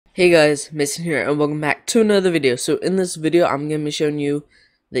Hey guys, Mason here and welcome back to another video. So in this video I'm going to be showing you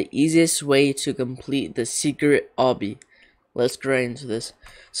the easiest way to complete the secret obby. Let's get right into this.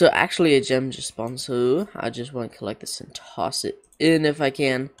 So actually a gem just spawned, so I just want to collect this and toss it in if I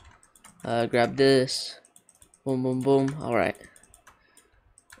can. Grab this. Boom boom boom. Alright.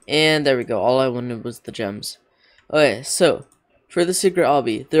 And there we go. All I wanted was the gems. Okay, so for the secret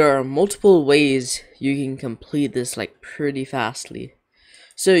obby, there are multiple ways you can complete this like pretty fastly.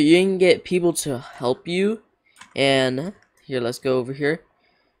 So you can get people to help you, and here, let's go over here.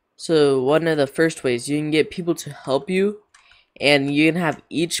 So one of the first ways, you can get people to help you, and you can have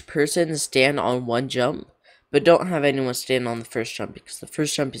each person stand on one jump, but don't have anyone stand on the first jump because the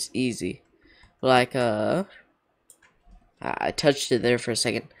first jump is easy. Like I touched it there for a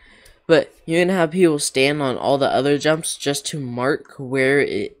second. But you can have people stand on all the other jumps just to mark where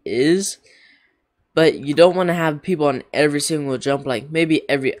it is. But you don't want to have people on every single jump, like maybe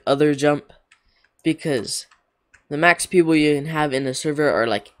every other jump, because the max people you can have in a server are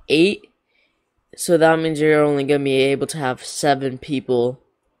like 8. So that means you're only going to be able to have 7 people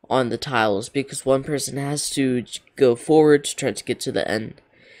on the tiles, because one person has to go forward to try to get to the end.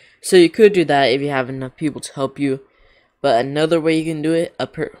 So you could do that if you have enough people to help you. But another way you can do it,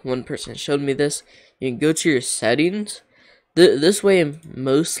 one person showed me this, you can go to your settings. This way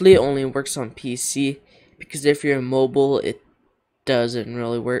mostly only works on PC, because if you're mobile it doesn't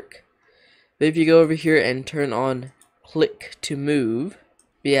really work. But if you go over here and turn on click to move,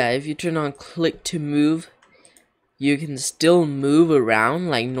 if you turn on click to move, you can still move around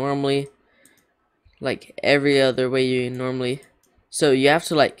like normally, like every other way you normally. So you have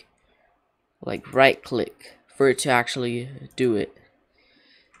to like right click for it to actually do it.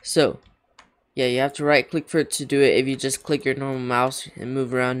 So yeah, you have to right click for it to do it. If you just click your normal mouse and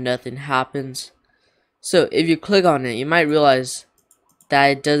move around, nothing happens. So if you click on it, you might realize that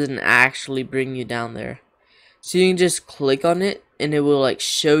it doesn't actually bring you down there. So you can just click on it and it will like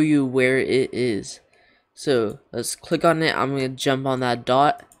show you where it is. So let's click on it. I'm gonna jump on that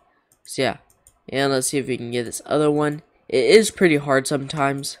dot. So yeah, and let's see if we can get this other one. It is pretty hard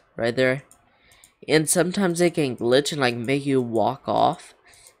sometimes, right there. And sometimes it can glitch and like make you walk off.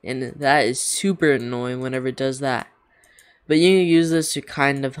 And that is super annoying whenever it does that. But you can use this to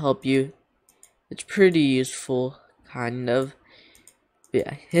kind of help you. It's pretty useful, kind of. But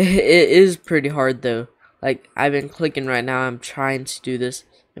yeah, it is pretty hard though. Like, I've been clicking right now. I'm trying to do this.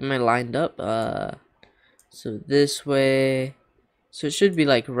 Am I lined up? So this way. So it should be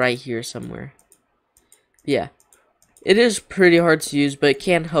like right here somewhere. But yeah. It is pretty hard to use, but it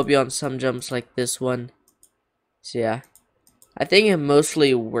can help you on some jumps like this one. So yeah. I think it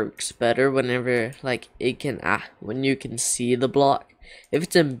mostly works better whenever like it can when you can see the block. If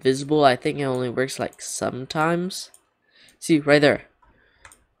it's invisible, I think it only works like sometimes. See right there.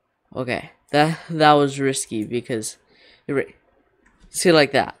 Okay, that was risky because see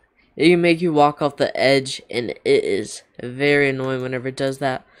like that. It can make you walk off the edge, and it is very annoying whenever it does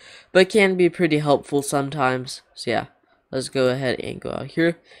that. But it can be pretty helpful sometimes. So yeah, let's go ahead and go out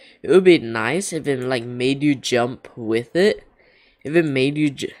here. It would be nice if it like made you jump with it. If it made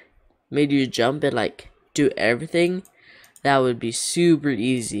you jump and like do everything, that would be super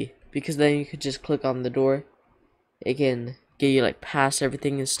easy, because then you could just click on the door. It can get you like past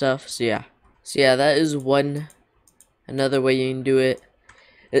everything and stuff. So yeah, that is another way you can do it.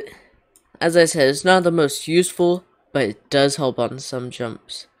 As I said, it's not the most useful, but it does help on some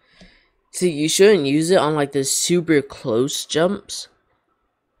jumps. See, you shouldn't use it on like the super close jumps.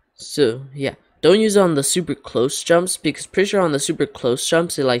 So yeah, don't use it on the super close jumps, because pretty sure on the super close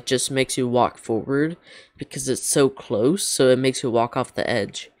jumps it like just makes you walk forward because it's so close, so it makes you walk off the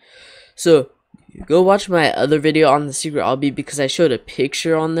edge. So go watch my other video on the secret obby, because I showed a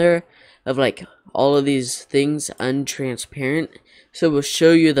picture on there of like all of these things untransparent, so it will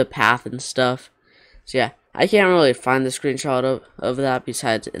show you the path and stuff. So yeah, I can't really find the screenshot of that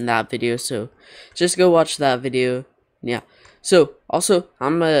besides in that video, so just go watch that video. Yeah. So, also,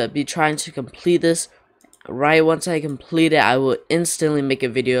 I'm going to be trying to complete this. Right once I complete it, I will instantly make a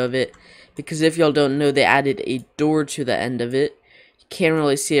video of it. Because if y'all don't know, they added a door to the end of it. You can't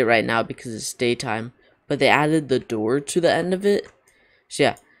really see it right now because it's daytime. But they added the door to the end of it. So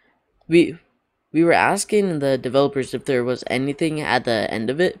yeah, we were asking the developers if there was anything at the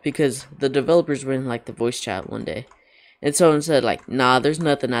end of it. Because the developers were in like the voice chat one day. And someone said like, nah, there's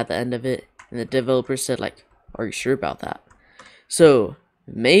nothing at the end of it. And the developer said like, are you sure about that? So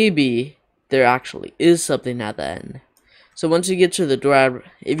maybe there actually is something at the end. So once you get to the door,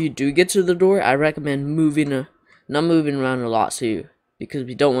 if you do get to the door, I recommend not moving around a lot, because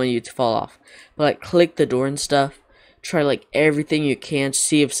we don't want you to fall off. But like click the door and stuff try like everything you can to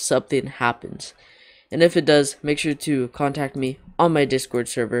see if something happens. And if it does, make sure to contact me on my Discord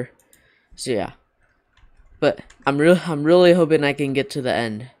server. So yeah. But I'm really hoping I can get to the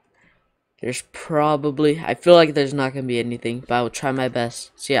end. I feel like there's not gonna be anything, but I will try my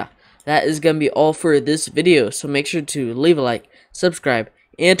best. So yeah, that is gonna be all for this video. So make sure to leave a like, subscribe,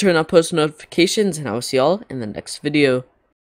 and turn on post notifications, and I will see y'all in the next video.